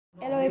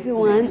Hello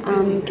everyone,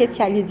 I'm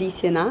Ketsia Lioudy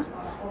Iciena.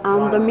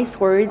 I'm the Miss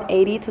World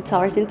Haiti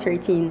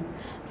 2013.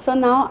 So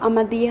now I'm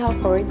at the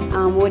airport.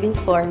 I'm waiting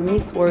for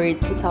Miss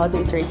World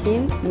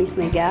 2013, Miss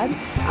Megad.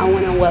 I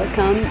want to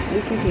welcome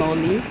Mrs.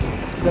 Morley,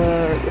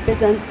 the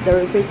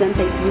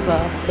representative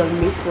of the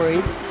Miss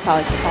World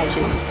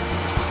pageant.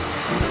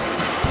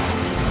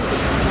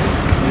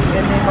 In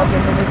the name of the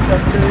Minister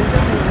of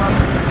Tourism, we want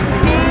to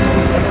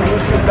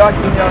wish you luck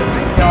in your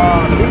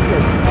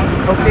business.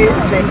 Okay,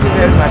 thank you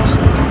very much.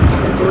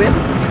 Do it.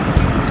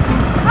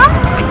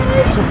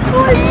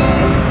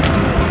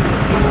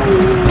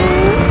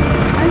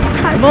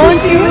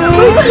 Bonjour.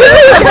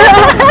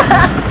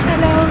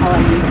 Hello. How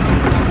are you?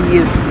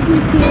 You.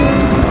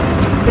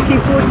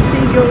 Looking forward to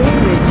seeing your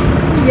orphanage.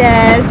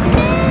 Yes,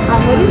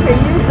 I'm waiting for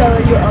you, so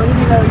you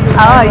already know you.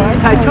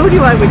 I told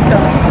you I would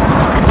come.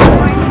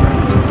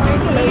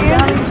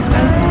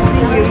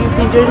 You've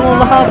been doing all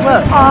the hard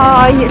work.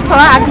 Oh, so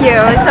have you.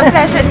 It's a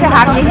pleasure to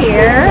have you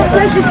here. It's a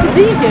pleasure to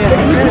be here.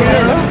 It really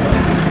is.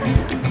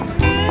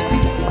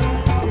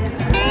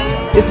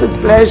 It's with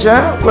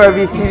pleasure we're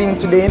receiving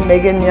today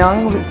Megan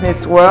Young, who is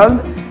Miss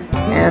World,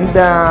 and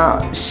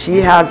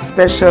she has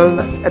special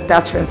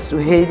attachments to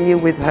Haiti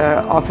with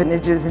her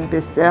orphanages in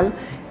Pestel,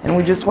 and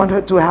we just want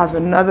her to have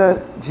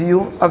another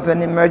view of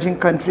an emerging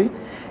country.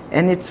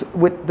 And it's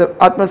with the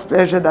utmost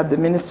pleasure that the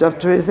Minister of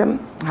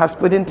Tourism has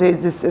put in place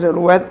this little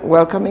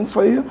welcoming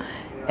for you,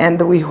 and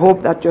we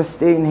hope that your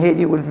stay in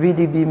Haiti will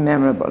really be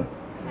memorable.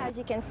 As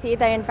you can see,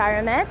 the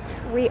environment,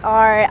 we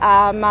are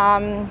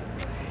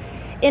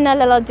in a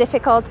little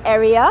difficult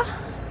area,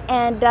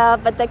 and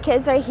but the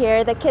kids are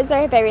here. The kids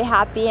are very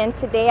happy, and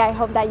today I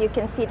hope that you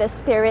can see the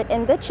spirit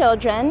in the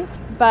children.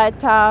 But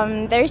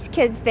there's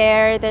kids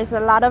there, there's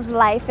a lot of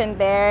life in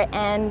there,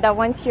 and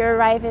once you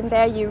arrive in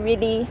there, you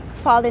really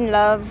fall in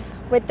love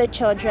with the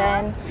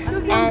children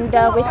and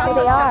with who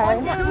they are.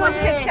 Let's go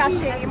there.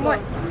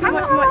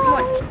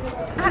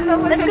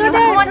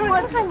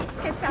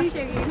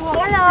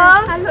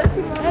 Hello.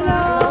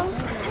 Hello.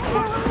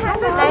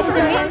 Nice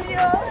to meet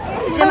you.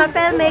 Je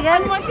m'appelle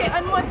Megan. Hello.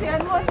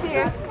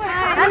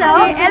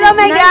 Hello,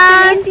 Megan.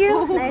 Nice to meet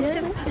you. Nice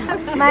to meet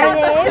you. My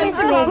name is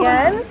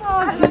Megan.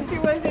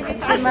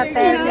 Je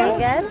m'appelle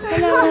Megan.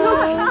 Hello.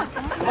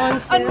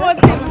 Can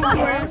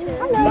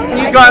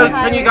you go,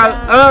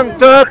 1,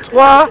 2, 3,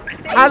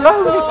 hello,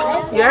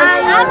 yes?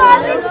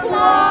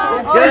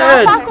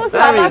 Good,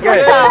 very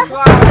good.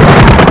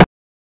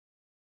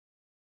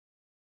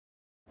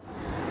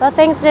 Well,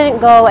 things didn't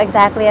go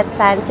exactly as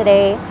planned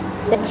today.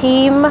 The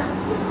team,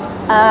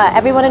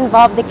 everyone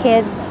involved, the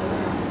kids,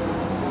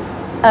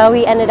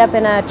 we ended up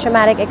in a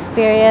traumatic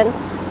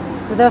experience.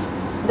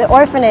 The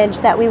orphanage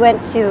that we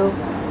went to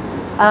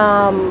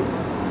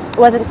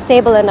wasn't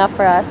stable enough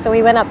for us, so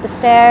we went up the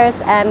stairs,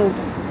 and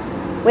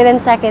within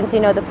seconds,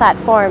 the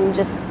platform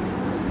just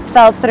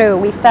fell through.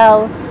 We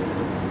fell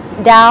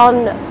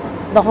down,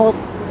 the whole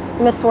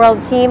Miss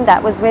World team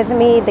that was with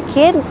me, the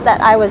kids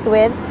that I was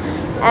with,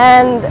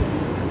 and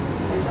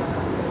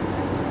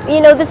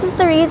this is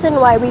the reason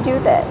why we do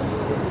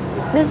this.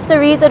 This is the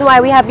reason why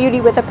we have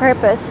Beauty with a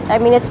Purpose. I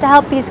mean, it's to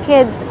help these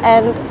kids,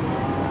 and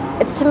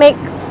it's to make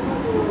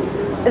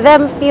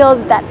them feel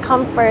that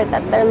comfort,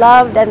 that they're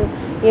loved, and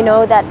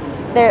that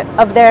they're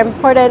of their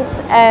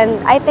importance.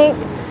 And I think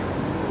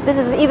this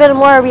is even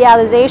more a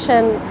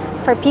realization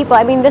for people.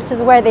 I mean, this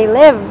is where they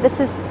live. This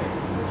is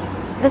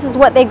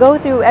what they go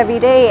through every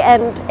day.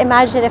 And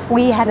imagine if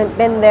we hadn't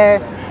been there,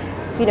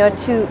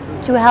 to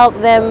help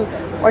them,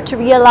 or to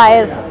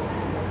realize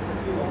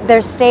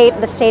the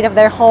state of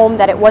their home,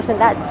 that it wasn't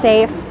that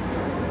safe.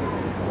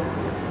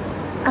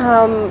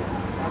 I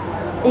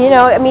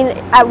mean,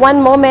 at one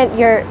moment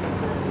you're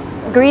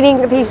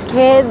greeting these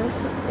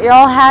kids, you're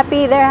all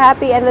happy, they're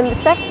happy, and then the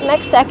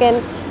next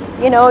second,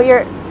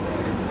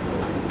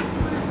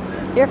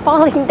 you're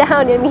falling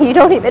down. I mean, you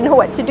don't even know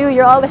what to do.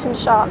 You're all in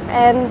shock.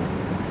 And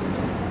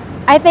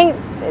I think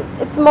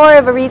it's more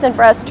of a reason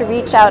for us to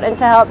reach out and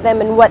to help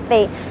them in what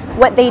they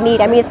need.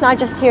 I mean, it's not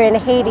just here in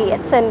Haiti.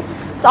 It's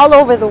all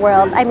over the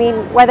world. I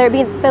mean, whether it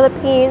be in the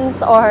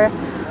Philippines or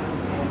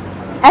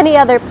any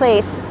other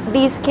place,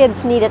 these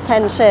kids need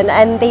attention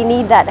and they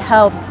need that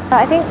help.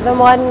 I think the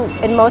one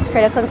in most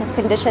critical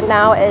condition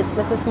now is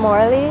Mrs.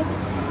 Morley.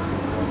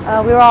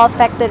 We were all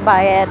affected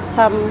by it,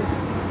 some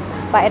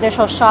by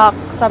initial shock,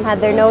 some had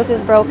their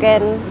noses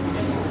broken,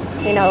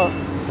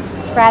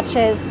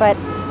 scratches, but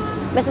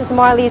Mrs.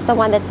 Morley is the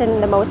one that's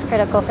in the most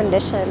critical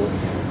condition.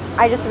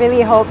 I just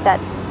really hope that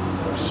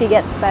she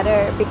gets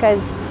better,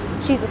 because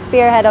she's the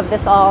spearhead of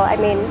this all. I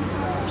mean,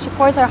 she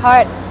pours her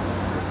heart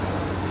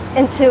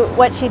into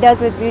what she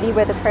does with Beauty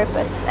with a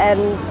Purpose,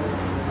 and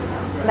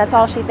that's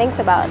all she thinks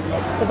about.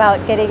 It's about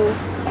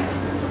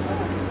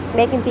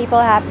making people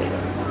happy.